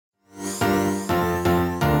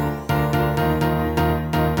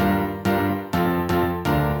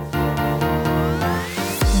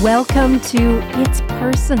Welcome to It's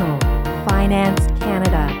Personal, Finance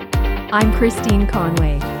Canada. I'm Christine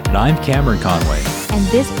Conway. And I'm Cameron Conway. And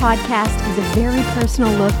this podcast is a very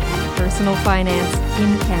personal look at personal finance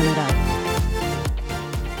in Canada.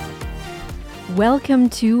 Welcome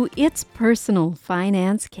to It's Personal,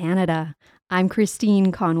 Finance Canada. I'm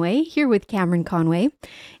Christine Conway, here with Cameron Conway,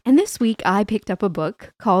 and this week I picked up a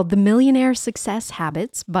book called The Millionaire Success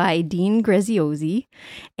Habits by Dean Graziosi,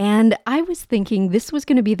 and I was thinking this was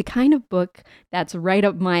going to be the kind of book that's right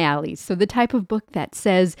up my alley. So the type of book that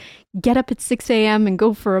says, get up at 6 a.m. and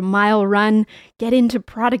go for a mile run, get into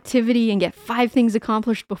productivity and get 5 things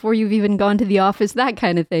accomplished before you've even gone to the office, that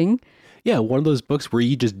kind of thing. Yeah, one of those books where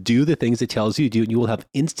you just do the things it tells you to do and you will have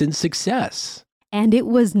instant success. And it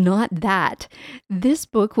was not that. This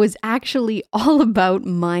book was actually all about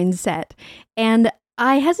mindset. And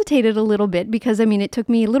I hesitated a little bit because, it took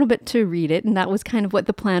me a little bit to read it. And that was kind of what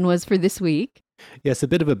the plan was for this week. Yeah, it's a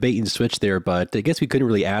bit of a bait and switch there, but I guess we couldn't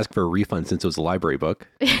really ask for a refund since it was a library book.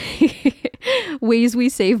 Ways we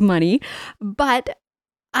save money. But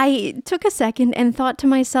I took a second and thought to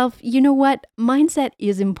myself, you know what? Mindset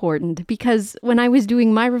is important, because when I was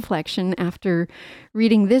doing my reflection after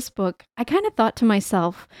reading this book, I kind of thought to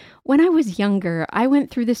myself, when I was younger, I went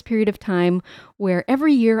through this period of time where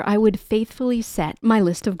every year I would faithfully set my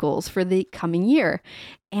list of goals for the coming year.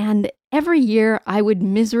 And every year I would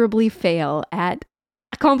miserably fail at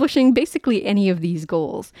accomplishing basically any of these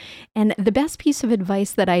goals. And the best piece of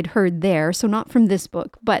advice that I'd heard there, so not from this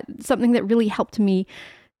book, but something that really helped me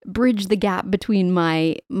bridge the gap between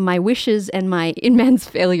my wishes and my immense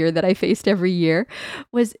failure that I faced every year,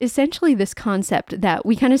 was essentially this concept that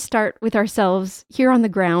we kind of start with ourselves here on the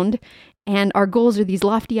ground, and our goals are these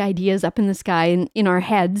lofty ideas up in the sky and in our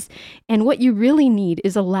heads. And what you really need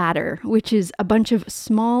is a ladder, which is a bunch of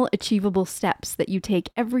small achievable steps that you take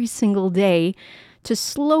every single day to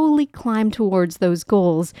slowly climb towards those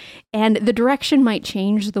goals. And the direction might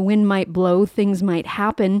change, the wind might blow, things might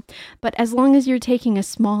happen, but as long as you're taking a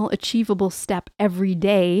small achievable step every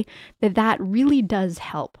day, that really does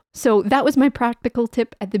help. So that was my practical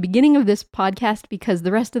tip at the beginning of this podcast, because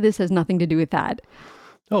the rest of this has nothing to do with that.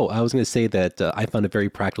 Oh, I was going to say that I found a very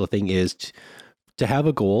practical thing is to have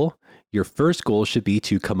a goal. Your first goal should be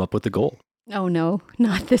to come up with a goal. Oh no,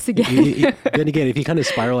 not this again. Then again, if you kind of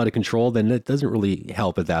spiral out of control, then it doesn't really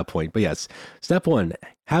help at that point. But yes, step 1,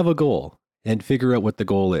 have a goal and figure out what the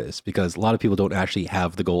goal is, because a lot of people don't actually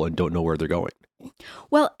have the goal and don't know where they're going.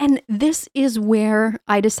 Well, and this is where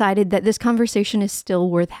I decided that this conversation is still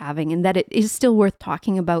worth having, and that it is still worth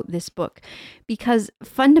talking about this book, because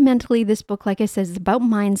fundamentally this book, like I said, is about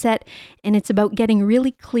mindset, and it's about getting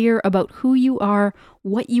really clear about who you are,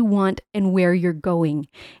 what you want, and where you're going.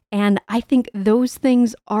 And I think those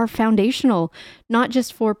things are foundational, not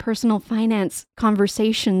just for personal finance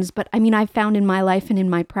conversations, but I've found in my life and in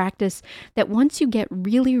my practice that once you get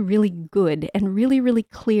really, really good and really, really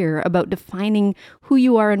clear about defining who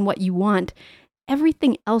you are and what you want,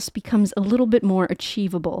 everything else becomes a little bit more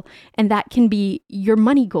achievable. And that can be your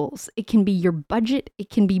money goals. It can be your budget. It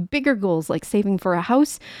can be bigger goals like saving for a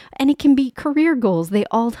house. And it can be career goals. They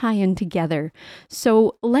all tie in together.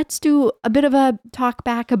 So let's do a bit of a talk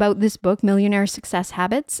back about this book, Millionaire Success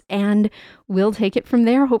Habits, and we'll take it from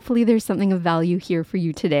there. Hopefully there's something of value here for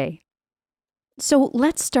you today. So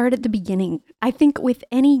let's start at the beginning. I think with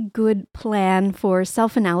any good plan for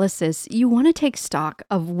self-analysis, you want to take stock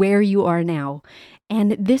of where you are now.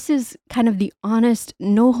 And this is kind of the honest,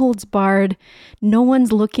 no holds barred, no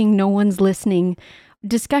one's looking, no one's listening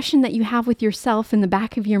discussion that you have with yourself in the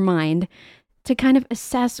back of your mind to kind of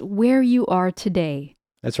assess where you are today.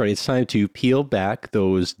 That's right. It's time to peel back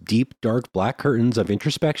those deep, dark, black curtains of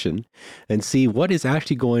introspection and see what is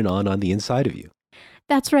actually going on the inside of you.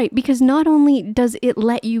 That's right, because not only does it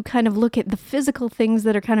let you kind of look at the physical things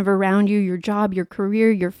that are kind of around you, your job, your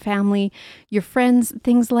career, your family, your friends,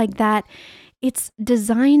 things like that, it's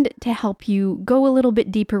designed to help you go a little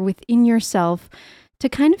bit deeper within yourself to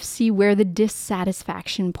kind of see where the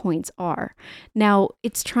dissatisfaction points are. Now,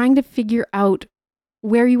 it's trying to figure out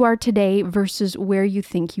where you are today versus where you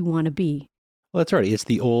think you want to be. Well, that's right. It's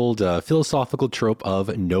the old philosophical trope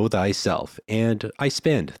of know thyself, and I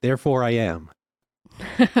spend, therefore I am.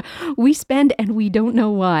 We spend and we don't know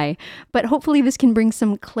why, but hopefully this can bring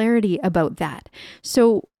some clarity about that.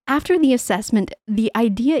 So after the assessment, the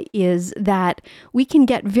idea is that we can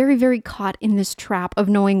get very, very caught in this trap of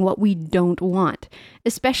knowing what we don't want,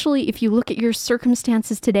 especially if you look at your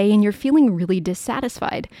circumstances today and you're feeling really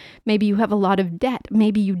dissatisfied. Maybe you have a lot of debt.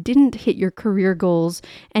 Maybe you didn't hit your career goals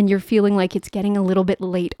and you're feeling like it's getting a little bit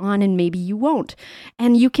late on, and maybe you won't.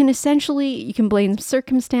 And you can blame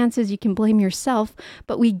circumstances, you can blame yourself,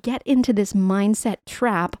 but we get into this mindset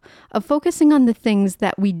trap of focusing on the things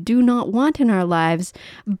that we do not want in our lives,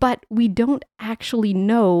 but we don't actually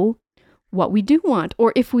know what we do want.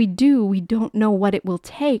 Or if we do, we don't know what it will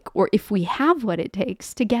take, or if we have what it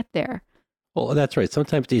takes to get there. Well, that's right.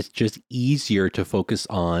 Sometimes it's just easier to focus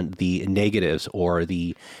on the negatives or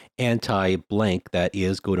the anti-blank that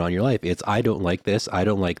is going on in your life. It's, I don't like this, I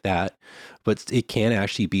don't like that. But it can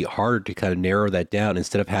actually be hard to kind of narrow that down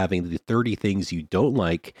instead of having the 30 things you don't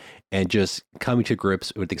like and just coming to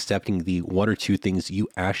grips with accepting the one or two things you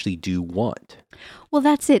actually do want. Well,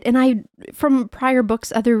 that's it. And from prior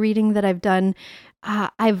books, other reading that I've done,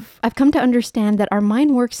 I've come to understand that our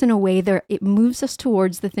mind works in a way that it moves us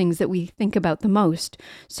towards the things that we think about the most.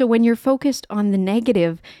 So when you're focused on the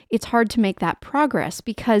negative, it's hard to make that progress,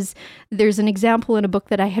 because there's an example in a book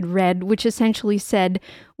that I had read which essentially said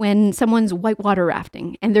when someone's whitewater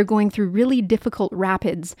rafting and they're going through really difficult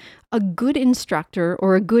rapids, a good instructor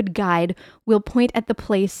or a good guide will point at the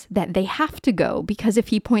place that they have to go, because if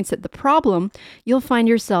he points at the problem, you'll find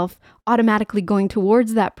yourself automatically going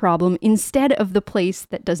towards that problem instead of the place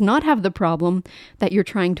that does not have the problem that you're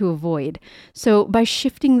trying to avoid. So by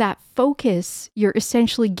shifting that focus, you're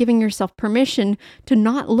essentially giving yourself permission to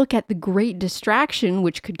not look at the great distraction,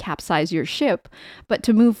 which could capsize your ship, but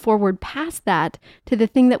to move forward past that to the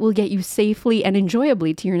thing that will get you safely and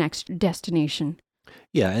enjoyably to your next destination.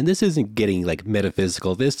 Yeah, and this isn't getting like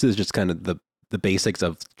metaphysical. This is just kind of the basics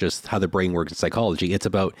of just how the brain works in psychology. It's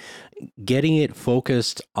about getting it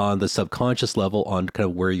focused on the subconscious level, on kind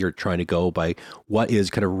of where you're trying to go by what is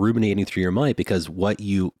kind of ruminating through your mind, because what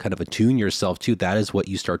you kind of attune yourself to, that is what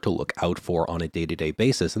you start to look out for on a day-to-day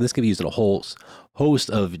basis. And this can be used in a whole host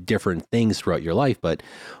of different things throughout your life, but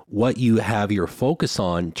what you have your focus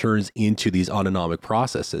on turns into these autonomic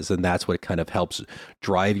processes, and that's what kind of helps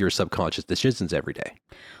drive your subconscious decisions every day.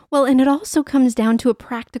 Well, and it also comes down to a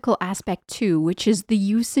practical aspect too, which is the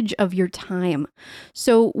usage of your time.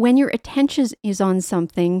 So when your attention is on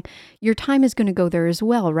something, your time is going to go there as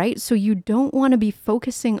well, right? So you don't want to be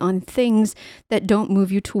focusing on things that don't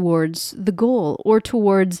move you towards the goal or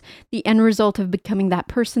towards the end result of becoming that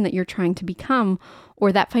person that you're trying to become,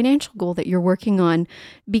 or that financial goal that you're working on.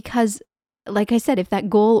 Because like I said, if that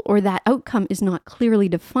goal or that outcome is not clearly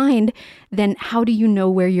defined, then how do you know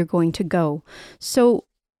where you're going to go? So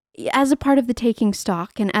as a part of the taking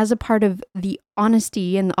stock and as a part of the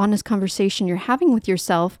honesty and the honest conversation you're having with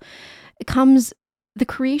yourself comes the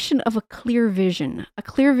creation of a clear vision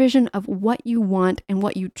of what you want and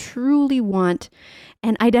what you truly want,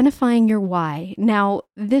 and identifying your why. Now,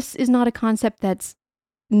 this is not a concept that's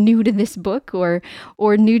new to this book or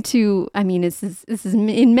new to, I mean, this is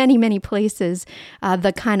in many places,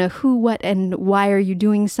 the kind of who, what, and why are you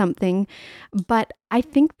doing something. But I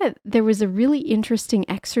think that there was a really interesting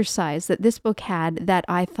exercise that this book had that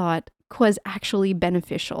I thought was actually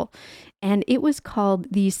beneficial. And it was called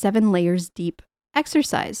the 7 layers deep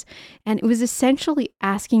exercise. And it was essentially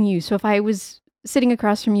asking you, so if I was sitting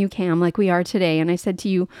across from you, Cam, like we are today, and I said to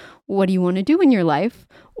you, what do you want to do in your life?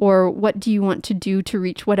 Or what do you want to do to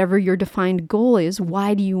reach whatever your defined goal is?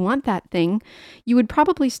 Why do you want that thing? You would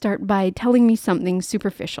probably start by telling me something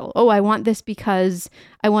superficial. Oh, I want this because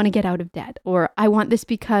I want to get out of debt. Or I want this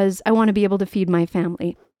because I want to be able to feed my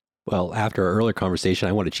family. Well, after our earlier conversation,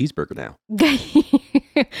 I want a cheeseburger now.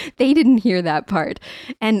 They didn't hear that part.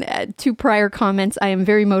 And to prior comments, I am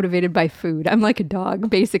very motivated by food. I'm like a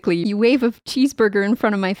dog, basically. You wave a cheeseburger in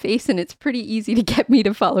front of my face and it's pretty easy to get me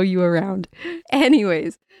to follow you around.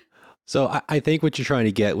 Anyways. So I think what you're trying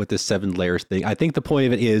to get with this 7 layers thing, I think the point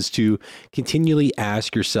of it is to continually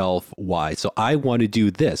ask yourself why. So I want to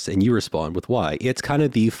do this, and you respond with why. It's kind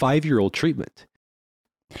of the 5-year-old treatment.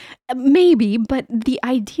 Maybe, but the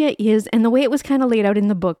idea is, and the way it was kind of laid out in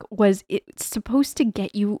the book, was it's supposed to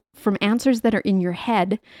get you from answers that are in your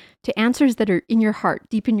head to answers that are in your heart,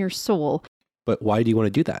 deep in your soul. But why do you want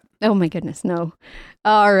to do that? Oh my goodness, no.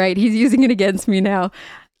 All right, he's using it against me now.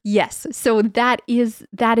 Yes, so that is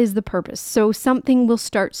the purpose. So something will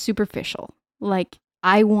start superficial, like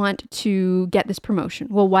I want to get this promotion.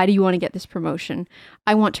 Well, why do you want to get this promotion?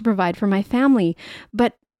 I want to provide for my family.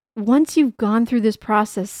 But once you've gone through this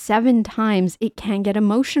process 7 times, it can get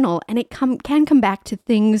emotional, and it can come back to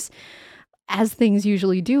things as things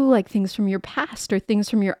usually do, like things from your past or things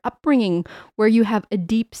from your upbringing, where you have a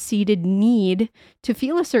deep-seated need to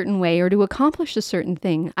feel a certain way or to accomplish a certain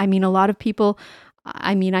thing. I mean, a lot of people,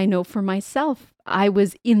 I know for myself, I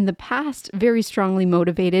was in the past very strongly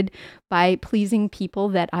motivated by pleasing people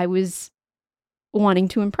that I was wanting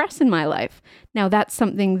to impress in my life. Now, that's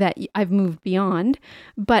something that I've moved beyond,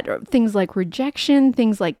 but things like rejection,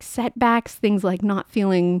 things like setbacks, things like not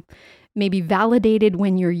feeling maybe validated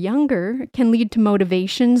when you're younger can lead to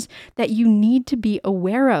motivations that you need to be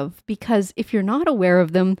aware of, because if you're not aware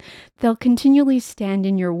of them, they'll continually stand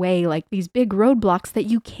in your way like these big roadblocks that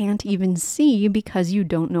you can't even see because you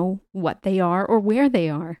don't know what they are or where they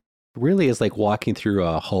are. Really is like walking through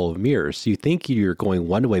a hall of mirrors. You think you're going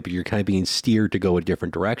one way, but you're kind of being steered to go a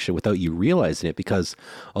different direction without you realizing it, because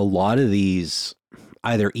a lot of these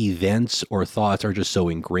either events or thoughts are just so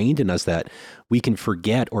ingrained in us that we can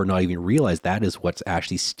forget or not even realize that is what's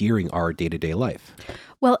actually steering our day-to-day life.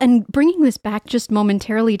 Well, and bringing this back just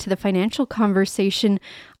momentarily to the financial conversation,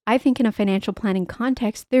 I think in a financial planning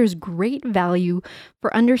context, there's great value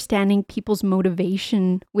for understanding people's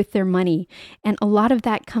motivation with their money. And a lot of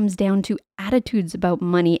that comes down to attitudes about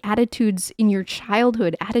money, attitudes in your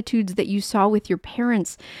childhood, attitudes that you saw with your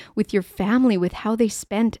parents, with your family, with how they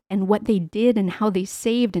spent and what they did and how they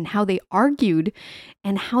saved and how they argued,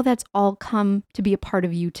 and how that's all come to be a part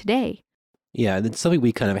of you today. Yeah, and then something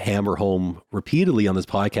we kind of hammer home repeatedly on this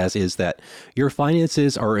podcast is that your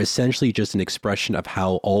finances are essentially just an expression of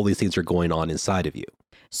how all these things are going on inside of you.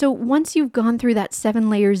 So once you've gone through that 7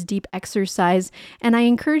 layers deep exercise, and I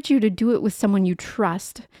encourage you to do it with someone you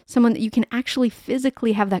trust, someone that you can actually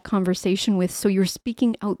physically have that conversation with, so you're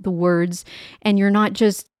speaking out the words and you're not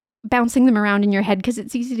just bouncing them around in your head, because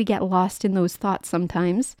it's easy to get lost in those thoughts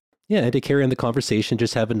sometimes. Yeah, and to carry on the conversation,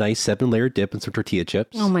 just have a nice 7-layer dip and some tortilla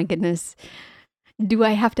chips. Oh my goodness. Do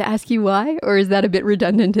I have to ask you why, or is that a bit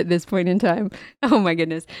redundant at this point in time? Oh my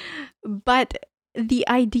goodness. But the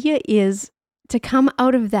idea is to come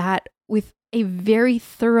out of that with a very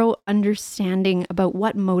thorough understanding about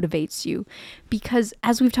what motivates you. Because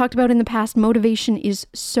as we've talked about in the past, motivation is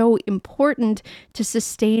so important to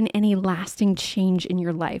sustain any lasting change in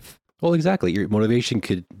your life. Well, exactly. Your motivation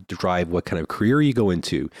could drive what kind of career you go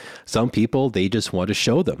into. Some people, they just want to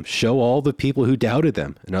show all the people who doubted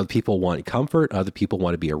them. And other people want comfort. Other people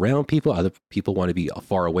want to be around people. Other people want to be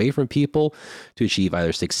far away from people to achieve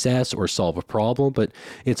either success or solve a problem. But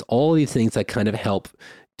it's all these things that kind of help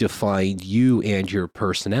define you and your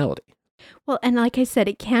personality. Well, and like I said,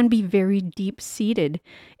 it can be very deep-seated.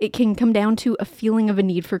 It can come down to a feeling of a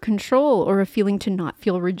need for control, or a feeling to not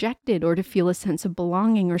feel rejected, or to feel a sense of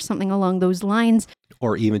belonging, or something along those lines.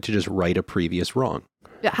 Or even to just right a previous wrong.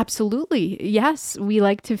 Absolutely. Yes, we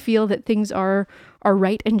like to feel that things are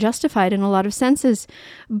right and justified in a lot of senses.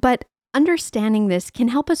 But understanding this can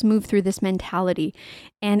help us move through this mentality.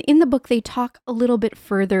 And in the book, they talk a little bit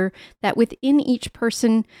further that within each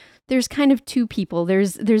person, there's kind of two people.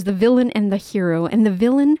 There's the villain and the hero. And the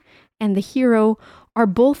villain and the hero are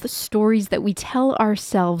both stories that we tell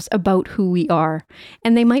ourselves about who we are.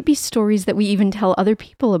 And they might be stories that we even tell other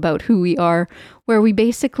people about who we are, where we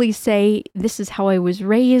basically say, this is how I was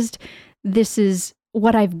raised, this is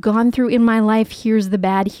what I've gone through in my life, here's the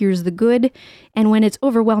bad, here's the good. And when it's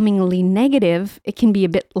overwhelmingly negative, it can be a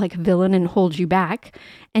bit like a villain and hold you back.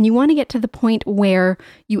 And you want to get to the point where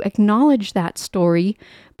you acknowledge that story,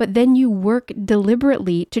 but then you work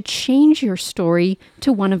deliberately to change your story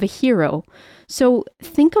to one of a hero. So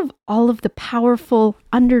think of all of the powerful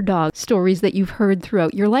underdog stories that you've heard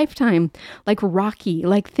throughout your lifetime, like Rocky,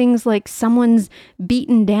 like things like someone's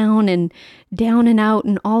beaten down and out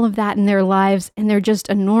and all of that in their lives, and they're just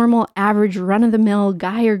a normal, average, run-of-the-mill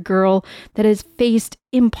guy or girl that has faced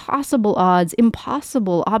impossible odds,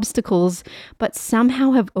 impossible obstacles, but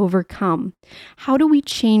somehow have overcome. How do we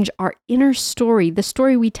change our inner story, the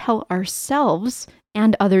story we tell ourselves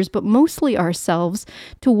and others, but mostly ourselves,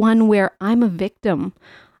 to one where I'm a victim,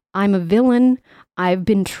 I'm a villain, I've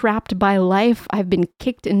been trapped by life, I've been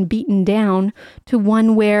kicked and beaten down, to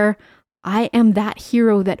one where I am that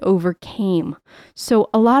hero that overcame. So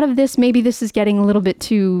a lot of this, maybe this is getting a little bit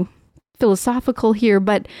too philosophical here,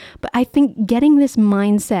 but I think getting this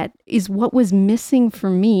mindset is what was missing for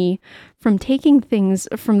me from taking things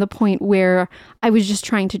from the point where I was just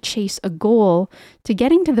trying to chase a goal to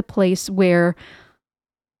getting to the place where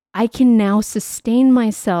I can now sustain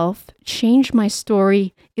myself, change my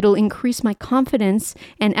story, it'll increase my confidence,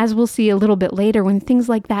 and as we'll see a little bit later, when things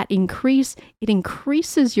like that increase, it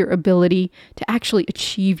increases your ability to actually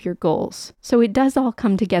achieve your goals. So it does all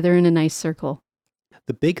come together in a nice circle.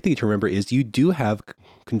 The big thing to remember is you do have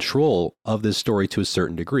control of this story to a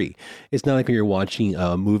certain degree. It's not like when you're watching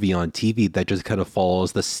a movie on TV that just kind of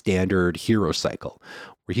follows the standard hero cycle,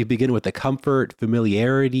 where you begin with the comfort,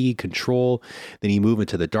 familiarity, control, then you move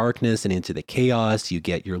into the darkness and into the chaos. You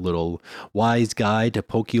get your little wise guide to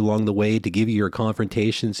poke you along the way, to give you your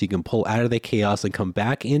confrontation so you can pull out of the chaos and come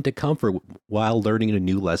back into comfort while learning a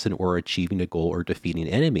new lesson or achieving a goal or defeating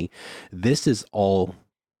an enemy. This is all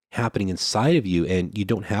happening inside of you, and you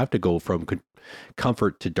don't have to go from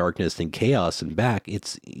comfort to darkness and chaos and back.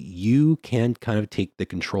 It's you can kind of take the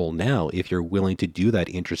control now if you're willing to do that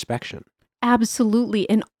introspection. Absolutely.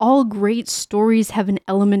 And all great stories have an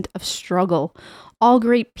element of struggle. All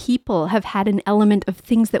great people have had an element of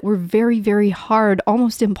things that were very, very hard,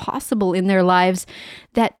 almost impossible in their lives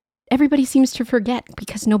that everybody seems to forget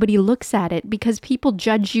because nobody looks at it, because people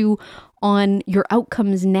judge you on your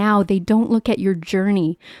outcomes now. They don't look at your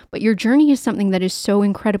journey. But your journey is something that is so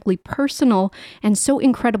incredibly personal and so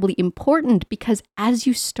incredibly important, because as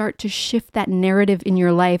you start to shift that narrative in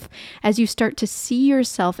your life, as you start to see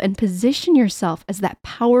yourself and position yourself as that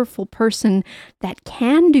powerful person that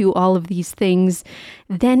can do all of these things,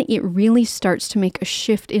 then it really starts to make a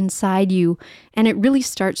shift inside you, and it really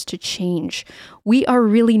starts to change. We are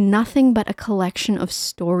really nothing but a collection of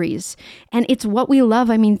stories, and it's what we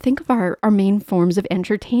love. I mean, think of our main forms of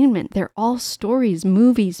entertainment. They're all stories,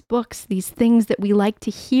 movies, books, these things that we like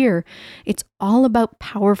to hear. It's all about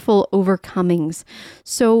powerful overcomings.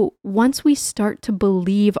 So once we start to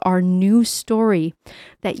believe our new story,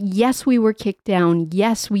 that yes, we were kicked down,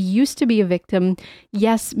 yes, we used to be a victim,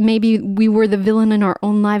 yes, maybe we were the villain in our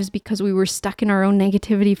own lives because we were stuck in our own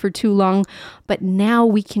negativity for too long, but now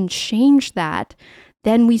we can change that.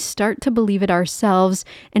 Then we start to believe it ourselves,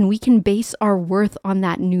 and we can base our worth on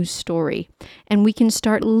that new story. And we can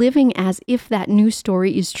start living as if that new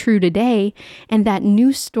story is true today, and that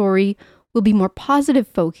new story will be more positive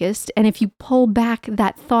focused. And if you pull back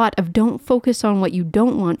that thought of don't focus on what you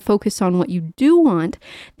don't want, focus on what you do want,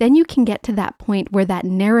 then you can get to that point where that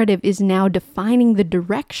narrative is now defining the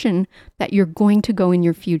direction that you're going to go in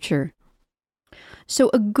your future. So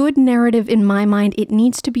a good narrative, in my mind, it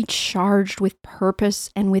needs to be charged with purpose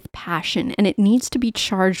and with passion, and it needs to be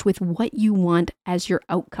charged with what you want as your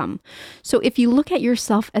outcome. So if you look at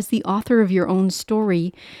yourself as the author of your own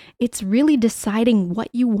story, it's really deciding what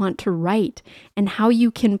you want to write and how you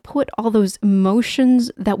can put all those emotions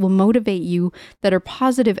that will motivate you, that are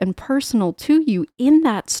positive and personal to you, in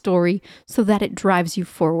that story so that it drives you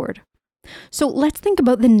forward. So let's think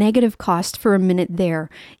about the negative cost for a minute there.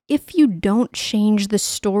 If you don't change the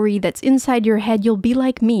story that's inside your head, you'll be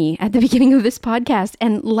like me at the beginning of this podcast,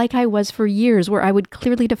 and like I was for years, where I would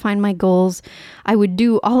clearly define my goals. I would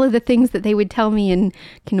do all of the things that they would tell me in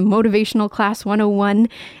kind of motivational class 101,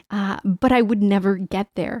 but I would never get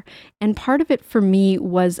there. And part of it for me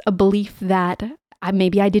was a belief that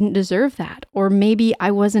maybe I didn't deserve that, or maybe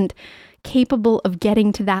I wasn't capable of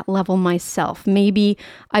getting to that level myself. Maybe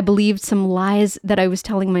I believed some lies that I was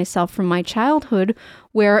telling myself from my childhood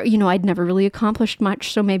where, I'd never really accomplished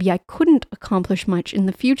much, so maybe I couldn't accomplish much in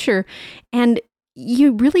the future. And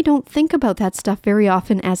you really don't think about that stuff very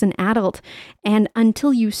often as an adult. And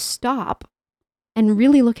until you stop and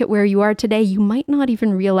really look at where you are today, you might not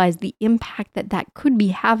even realize the impact that could be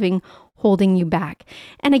having, holding you back.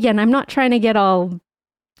 And again, I'm not trying to get all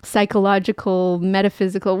psychological,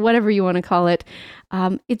 metaphysical, whatever you want to call it.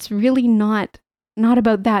 It's really not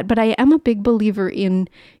about that, but I am a big believer in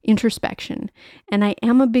introspection, and I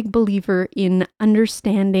am a big believer in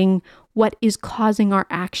understanding what is causing our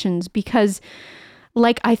actions, because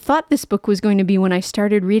like I thought this book was going to be when I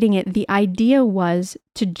started reading it, the idea was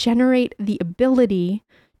to generate the ability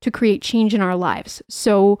to create change in our lives.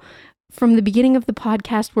 So from the beginning of the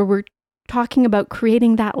podcast, where we're talking about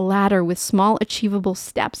creating that ladder with small achievable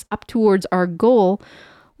steps up towards our goal,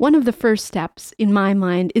 one of the first steps in my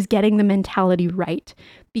mind is getting the mentality right,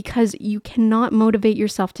 because you cannot motivate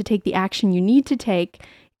yourself to take the action you need to take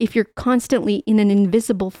if you're constantly in an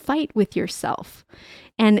invisible fight with yourself.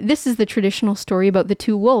 And this is the traditional story about the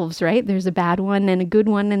two wolves, right? There's a bad one and a good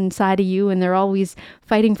one inside of you, and they're always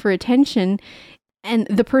fighting for attention. And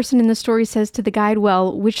the person in the story says to the guide,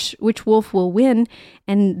 well, which wolf will win?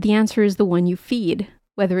 And the answer is the one you feed,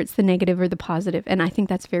 whether it's the negative or the positive. And I think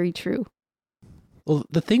that's very true. Well,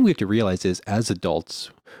 the thing we have to realize is, as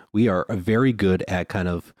adults, we are very good at kind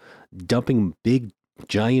of dumping big,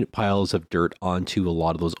 giant piles of dirt onto a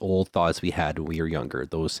lot of those old thoughts we had when we were younger,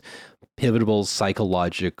 those pivotal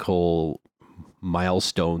psychological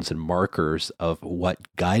milestones and markers of what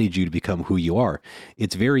guided you to become who you are.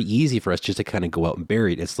 It's very easy for us just to kind of go out and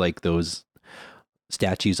bury it. It's like those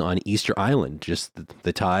statues on Easter Island, just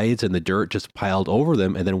the tides and the dirt just piled over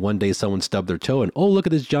them. And then one day someone stubbed their toe and, oh, look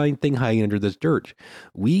at this giant thing hiding under this dirt.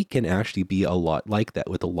 We can actually be a lot like that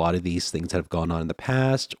with a lot of these things that have gone on in the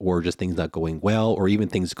past, or just things not going well, or even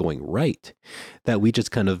things going right, that we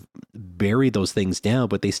just kind of bury those things down,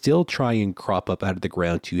 but they still try and crop up out of the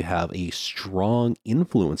ground to have a strong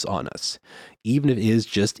influence on us, even if it is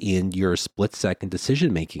just in your split second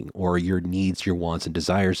decision making, or your needs, your wants and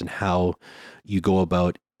desires, and how you go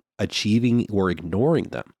about achieving or ignoring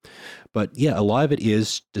them. But yeah, a lot of it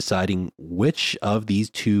is deciding which of these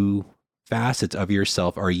two facets of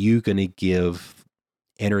yourself are you going to give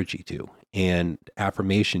energy to and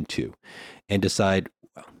affirmation to, and decide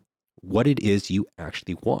what it is you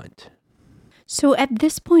actually want. So at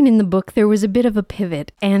this point in the book, there was a bit of a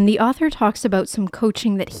pivot, and the author talks about some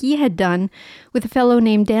coaching that he had done with a fellow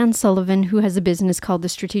named Dan Sullivan, who has a business called The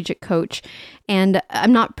Strategic Coach. And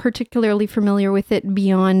I'm not particularly familiar with it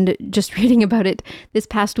beyond just reading about it this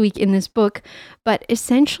past week in this book, but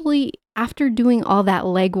essentially, after doing all that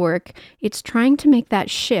legwork, it's trying to make that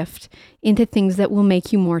shift into things that will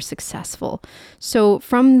make you more successful. So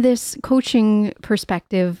from this coaching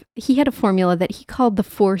perspective, he had a formula that he called the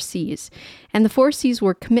 4 C's. And the 4 C's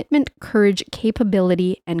were commitment, courage,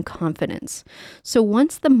 capability, and confidence. So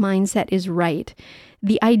once the mindset is right,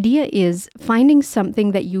 the idea is finding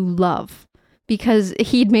something that you love. Because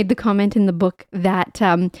he'd made the comment in the book that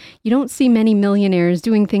you don't see many millionaires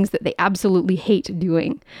doing things that they absolutely hate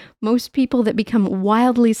doing. Most people that become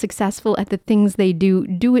wildly successful at the things they do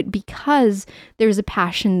it because there's a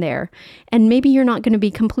passion there. And maybe you're not going to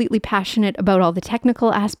be completely passionate about all the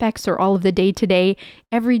technical aspects or all of the day-to-day.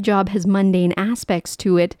 Every job has mundane aspects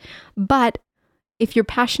to it. But if you're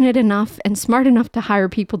passionate enough and smart enough to hire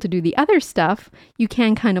people to do the other stuff, you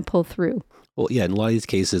can kind of pull through. Well, yeah, in a lot of these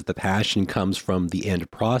cases, the passion comes from the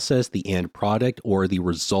end process, the end product, or the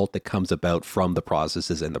result that comes about from the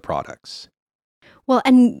processes and the products. Well,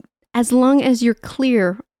 and as long as you're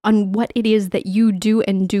clear on what it is that you do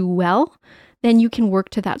and do well, then you can work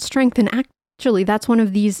to that strength. And actually, that's one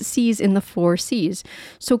of these C's in the 4 C's.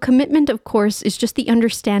 So commitment, of course, is just the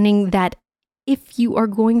understanding that if you are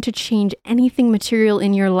going to change anything material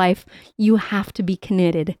in your life, you have to be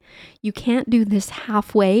committed. You can't do this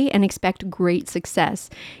halfway and expect great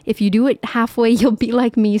success. If you do it halfway, you'll be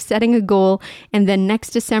like me, setting a goal and then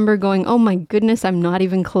next December going, oh my goodness, I'm not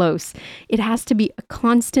even close. It has to be a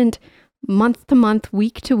constant month to month,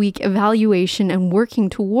 week to week evaluation and working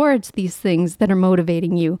towards these things that are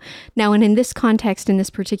motivating you. Now, and in this context, in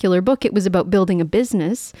this particular book, it was about building a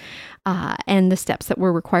business and the steps that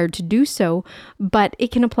were required to do so, but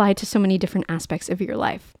it can apply to so many different aspects of your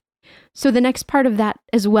life. So the next part of that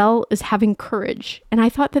as well is having courage. And I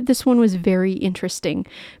thought that this one was very interesting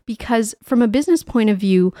because from a business point of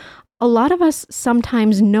view, a lot of us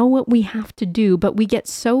sometimes know what we have to do, but we get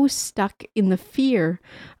so stuck in the fear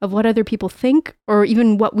of what other people think or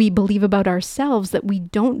even what we believe about ourselves that we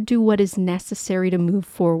don't do what is necessary to move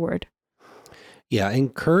forward. Yeah,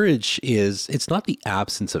 and courage it's not the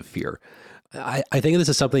absence of fear. I think this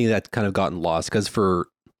is something that's kind of gotten lost because for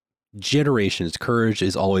generations, courage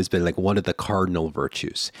has always been like one of the cardinal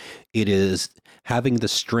virtues. It is having the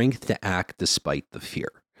strength to act despite the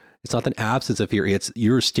fear. It's not an absence of fear. It's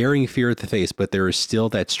you're staring fear at the face, but there is still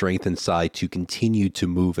that strength inside to continue to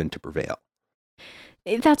move and to prevail.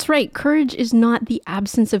 That's right. Courage is not the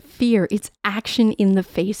absence of fear. It's action in the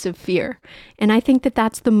face of fear. And I think that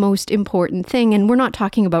that's the most important thing. And we're not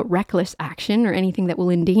talking about reckless action or anything that will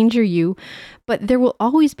endanger you, but there will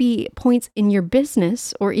always be points in your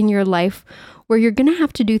business or in your life where you're going to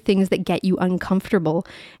have to do things that get you uncomfortable.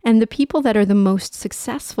 And the people that are the most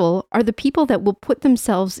successful are the people that will put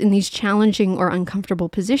themselves in these challenging or uncomfortable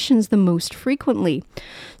positions the most frequently.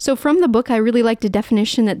 So from the book, I really liked a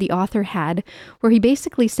definition that the author had where he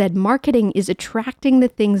basically said marketing is attracting the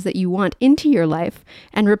things that you want into your life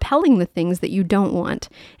and repelling the things that you don't want.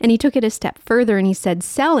 And he took it a step further and he said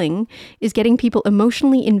selling is getting people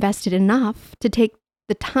emotionally invested enough to take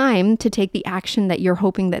the time to take the action that you're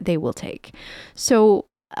hoping that they will take. So,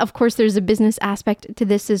 of course, there's a business aspect to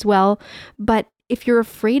this as well, but if you're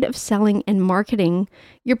afraid of selling and marketing,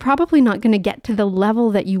 you're probably not going to get to the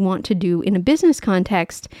level that you want to do in a business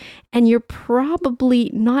context, and you're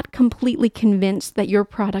probably not completely convinced that your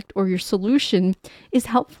product or your solution is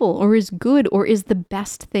helpful or is good or is the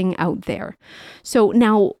best thing out there. So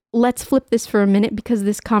now let's flip this for a minute because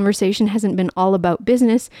this conversation hasn't been all about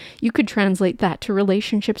business. You could translate that to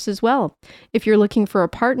relationships as well. If you're looking for a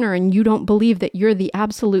partner and you don't believe that you're the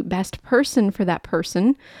absolute best person for that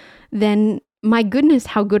person, then my goodness,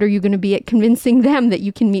 how good are you going to be at convincing them that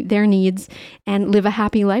you can meet their needs and live a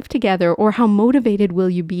happy life together? Or how motivated will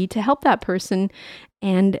you be to help that person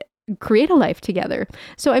and create a life together?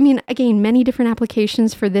 So, I mean, again, many different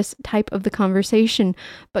applications for this type of the conversation,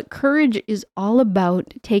 but courage is all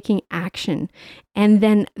about taking action. And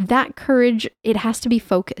then that courage, it has to be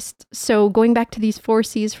focused. So going back to these 4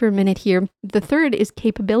 C's for a minute here, the third is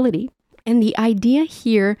capability. And the idea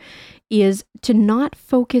here is to not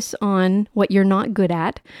focus on what you're not good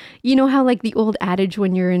at. You know how like the old adage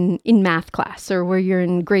when you're in math class or where you're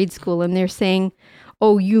in grade school and they're saying,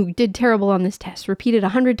 oh, you did terrible on this test. Repeat it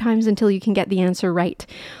 100 times until you can get the answer right.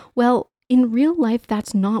 Well, in real life,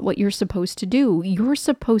 that's not what you're supposed to do. You're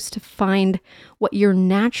supposed to find what you're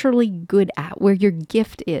naturally good at, where your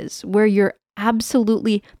gift is, where you're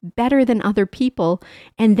absolutely better than other people,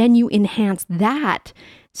 and then you enhance that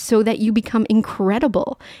so that you become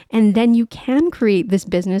incredible. And then you can create this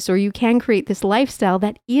business or you can create this lifestyle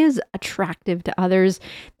that is attractive to others,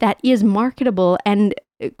 that is marketable and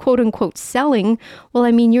quote unquote selling. Well,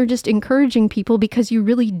 I mean, you're just encouraging people because you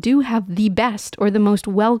really do have the best or the most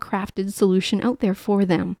well-crafted solution out there for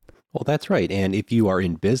them. Well, that's right. And if you are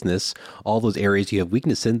in business, all those areas you have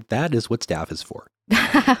weakness in, that is what staff is for.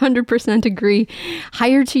 100% agree.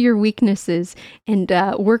 Hire to your weaknesses and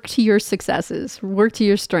work to your successes, work to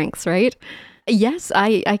your strengths, right? Yes,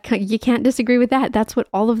 you can't disagree with that. That's what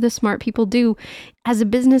all of the smart people do. As a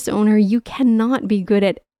business owner, you cannot be good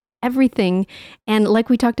at everything. And like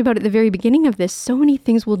we talked about at the very beginning of this, so many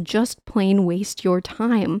things will just plain waste your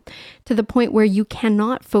time to the point where you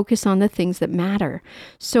cannot focus on the things that matter.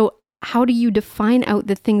 So how do you define out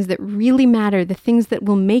the things that really matter, the things that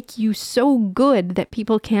will make you so good that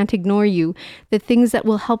people can't ignore you, the things that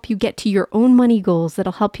will help you get to your own money goals,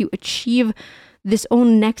 that'll help you achieve this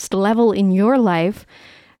own next level in your life?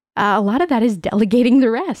 A lot of that is delegating the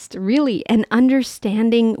rest, really, and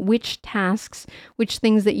understanding which tasks, which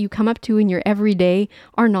things that you come up to in your everyday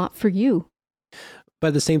are not for you. But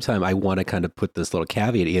at the same time, I want to kind of put this little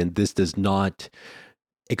caveat in. This does not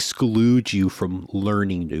exclude you from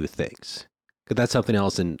learning new things. Because that's something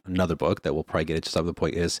else in another book that we'll probably get into. Some of the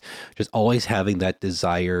point is just always having that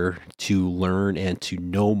desire to learn and to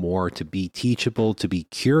know more, to be teachable, to be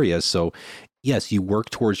curious. So yes, you work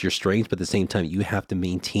towards your strengths, but at the same time, you have to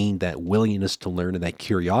maintain that willingness to learn and that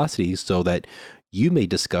curiosity so that you may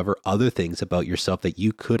discover other things about yourself that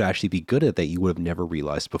you could actually be good at that you would have never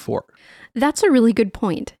realized before. That's a really good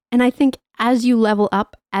point. And I think as you level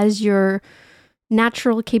up, as your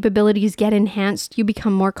natural capabilities get enhanced, you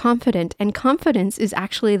become more confident. And confidence is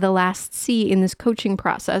actually the last C in this coaching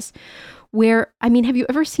process where, I mean, have you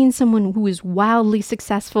ever seen someone who is wildly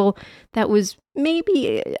successful that was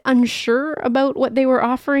maybe unsure about what they were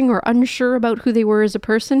offering or unsure about who they were as a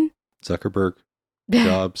person? Zuckerberg,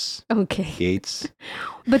 Jobs, okay. Gates.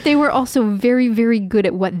 But they were also very, very good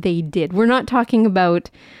at what they did. We're not talking about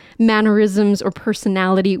mannerisms or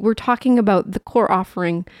personality. We're talking about the core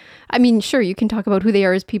offering. I mean, sure, you can talk about who they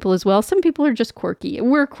are as people as well. Some people are just quirky.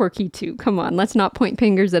 We're quirky too. Come on, let's not point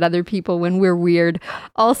fingers at other people when we're weird.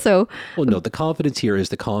 Also, well, no, the confidence here is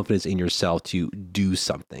the confidence in yourself to do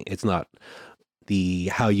something. It's not the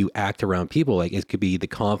how you act around people. Like it could be the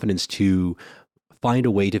confidence to find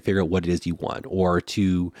a way to figure out what it is you want or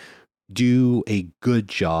to do a good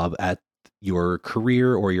job at your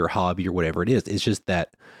career or your hobby or whatever it is. It's just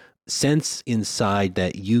that sense inside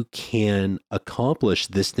that you can accomplish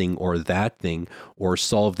this thing or that thing or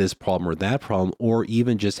solve this problem or that problem, or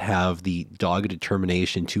even just have the dogged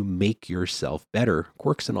determination to make yourself better,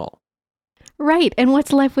 quirks and all. right. And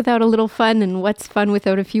what's life without a little fun, and what's fun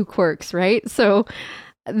without a few quirks, right? So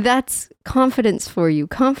that's confidence for you.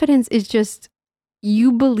 Confidence is just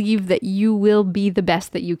you believe that you will be the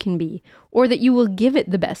best that you can be, or that you will give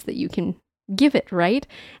it the best that you can give it, right?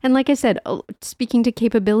 And like I said, speaking to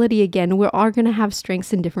capability again, we're all going to have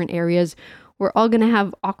strengths in different areas. We're all going to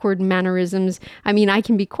have awkward mannerisms. I mean, I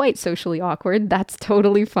can be quite socially awkward. That's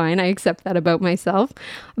totally fine. I accept that about myself.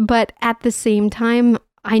 But at the same time,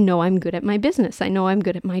 I know I'm good at my business. I know I'm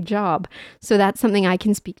good at my job. So that's something I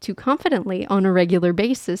can speak to confidently on a regular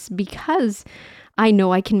basis because I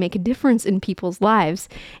know I can make a difference in people's lives.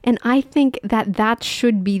 And I think that that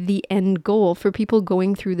should be the end goal for people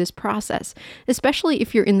going through this process, especially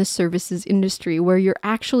if you're in the services industry where you're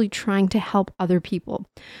actually trying to help other people.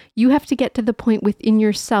 You have to get to the point within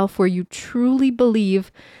yourself where you truly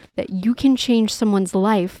believe that you can change someone's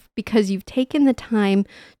life because you've taken the time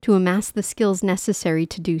to amass the skills necessary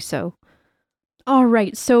to do so. All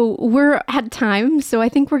right, so we're at time, so I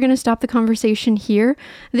think we're going to stop the conversation here.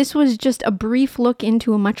 This was just a brief look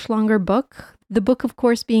into a much longer book. The book, of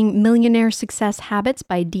course, being Millionaire Success Habits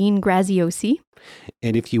by Dean Graziosi.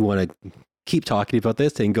 And if you want to keep talking about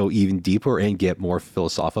this and go even deeper and get more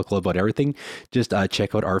philosophical about everything, just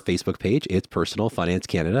check out our Facebook page. It's Personal Finance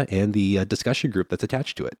Canada and the discussion group that's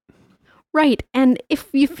attached to it. Right. And if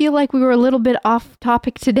you feel like we were a little bit off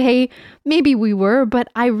topic today, maybe we were, but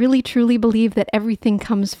I really truly believe that everything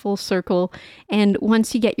comes full circle. And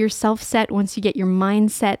once you get yourself set, once you get your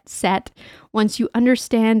mindset set, once you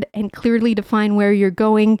understand and clearly define where you're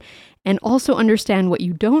going, and also understand what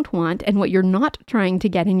you don't want and what you're not trying to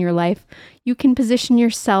get in your life, you can position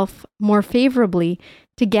yourself more favorably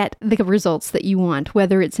to get the results that you want,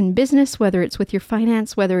 whether it's in business, whether it's with your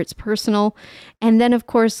finance, whether it's personal. And then, of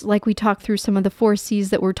course, like we talked through some of the 4 C's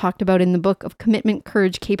that were talked about in the book of commitment,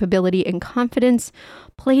 courage, capability, and confidence.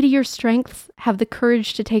 Play to your strengths, have the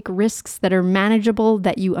courage to take risks that are manageable,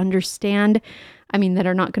 that you understand. That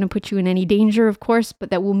are not going to put you in any danger, of course, but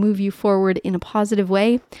that will move you forward in a positive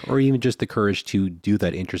way. Or even just the courage to do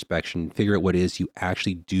that introspection, figure out what it is you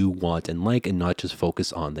actually do want and like, and not just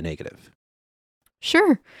focus on the negative.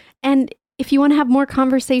 Sure. And if you want to have more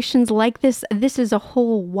conversations like this is a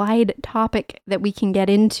whole wide topic that we can get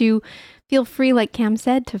into. Feel free, like Cam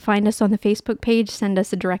said, to find us on the Facebook page, send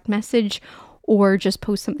us a direct message, or just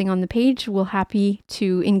post something on the page. We're happy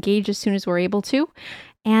to engage as soon as we're able to.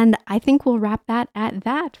 And I think we'll wrap that at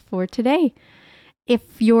that for today.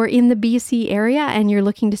 If you're in the BC area and you're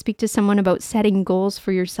looking to speak to someone about setting goals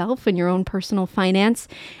for yourself and your own personal finance,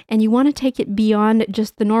 and you want to take it beyond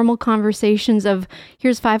just the normal conversations of,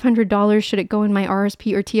 here's $500, should it go in my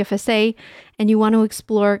RSP or TFSA, and you want to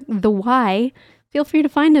explore the why, feel free to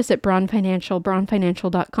find us at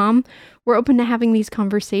braunfinancial.com. We're open to having these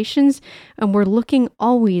conversations, and we're looking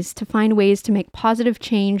always to find ways to make positive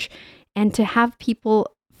change and to have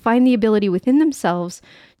people find the ability within themselves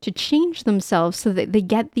to change themselves so that they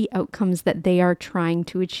get the outcomes that they are trying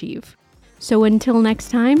to achieve. So until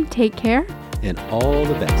next time, take care. And all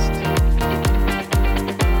the best.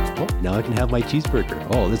 Oh, now I can have my cheeseburger.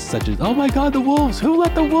 Oh, this is such a... Oh my God, the wolves! Who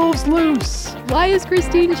let the wolves loose? Why is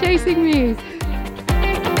Christine chasing me?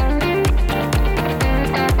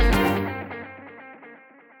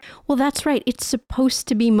 Well, that's right. It's supposed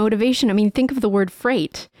to be motivation. Think of the word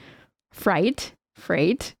freight. Freight.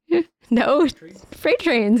 No, freight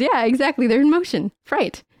trains. Yeah, exactly. They're in motion.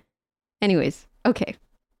 Freight. Anyways, okay.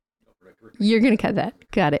 You're going to cut that.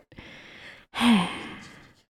 Got it.